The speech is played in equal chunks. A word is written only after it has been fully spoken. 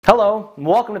Hello, and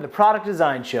welcome to the Product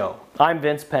Design Show. I'm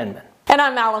Vince Penman. And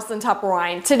I'm Allison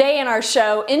Tupperwine. Today in our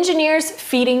show, Engineers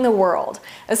Feeding the World.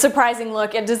 A surprising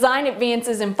look at design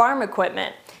advances in farm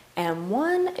equipment and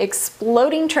one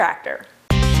exploding tractor.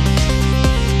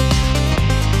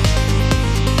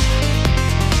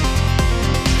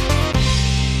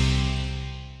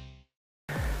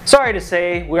 Sorry to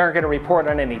say, we aren't going to report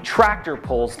on any tractor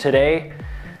pulls today,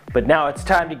 but now it's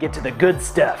time to get to the good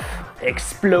stuff.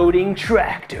 Exploding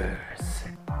tractors.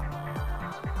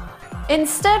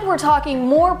 Instead, we're talking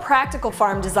more practical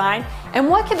farm design, and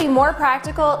what could be more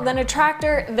practical than a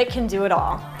tractor that can do it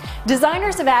all?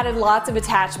 Designers have added lots of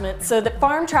attachments so that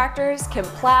farm tractors can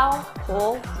plow,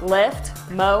 pull,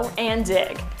 lift, mow, and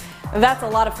dig. That's a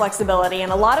lot of flexibility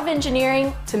and a lot of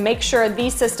engineering to make sure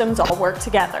these systems all work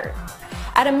together.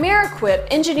 At Ameriquip,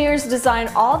 engineers design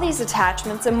all these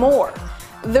attachments and more.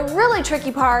 The really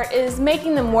tricky part is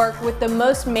making them work with the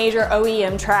most major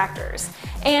OEM tractors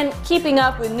and keeping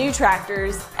up with new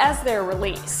tractors as they're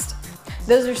released.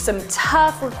 Those are some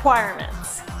tough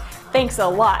requirements. Thanks a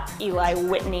lot, Eli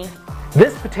Whitney.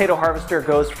 This potato harvester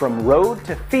goes from road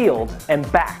to field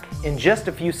and back in just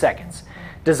a few seconds.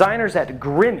 Designers at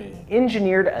Grimme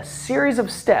engineered a series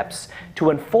of steps to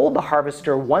unfold the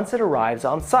harvester once it arrives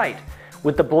on site.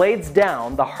 With the blades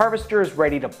down, the harvester is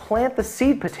ready to plant the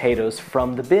seed potatoes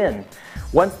from the bin.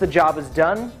 Once the job is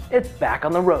done, it's back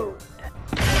on the road.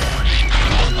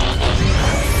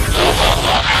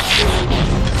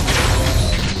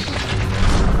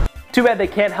 Too bad they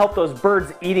can't help those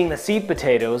birds eating the seed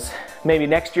potatoes. Maybe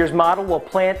next year's model will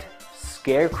plant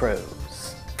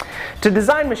scarecrows. To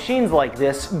design machines like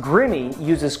this, Grimme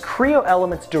uses Creo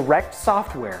Elements Direct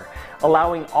software,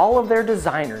 allowing all of their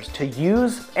designers to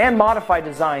use and modify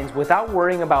designs without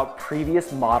worrying about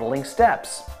previous modeling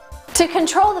steps. To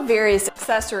control the various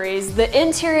accessories, the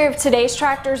interior of today's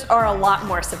tractors are a lot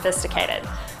more sophisticated.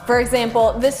 For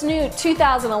example, this new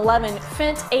 2011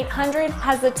 Fendt 800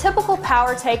 has the typical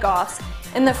power takeoffs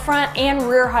in the front and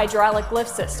rear hydraulic lift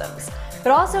systems,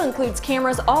 but also includes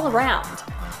cameras all around.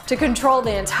 To control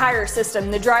the entire system,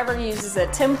 the driver uses a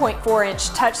 10.4-inch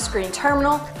touchscreen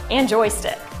terminal and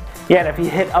joystick. Yeah, and if you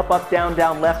hit up, up, down,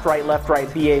 down, left, right,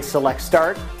 BA, select,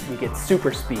 start, you get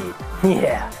super speed.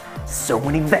 Yeah, so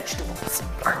many vegetables.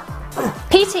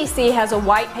 PTC has a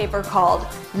white paper called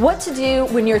What to Do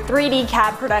When Your 3D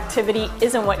CAD Productivity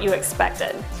Isn't What You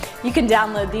Expected. You can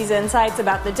download these insights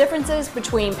about the differences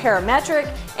between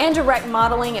parametric and direct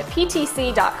modeling at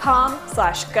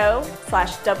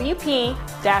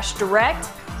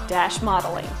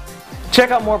ptc.com/go/wp-direct-modeling.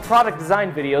 Check out more product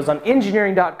design videos on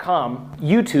engineering.com,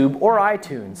 YouTube, or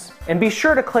iTunes. And be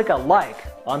sure to click a like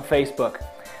on Facebook.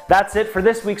 That's it for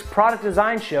this week's Product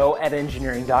Design Show at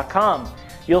engineering.com.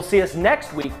 You'll see us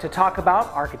next week to talk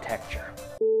about architecture.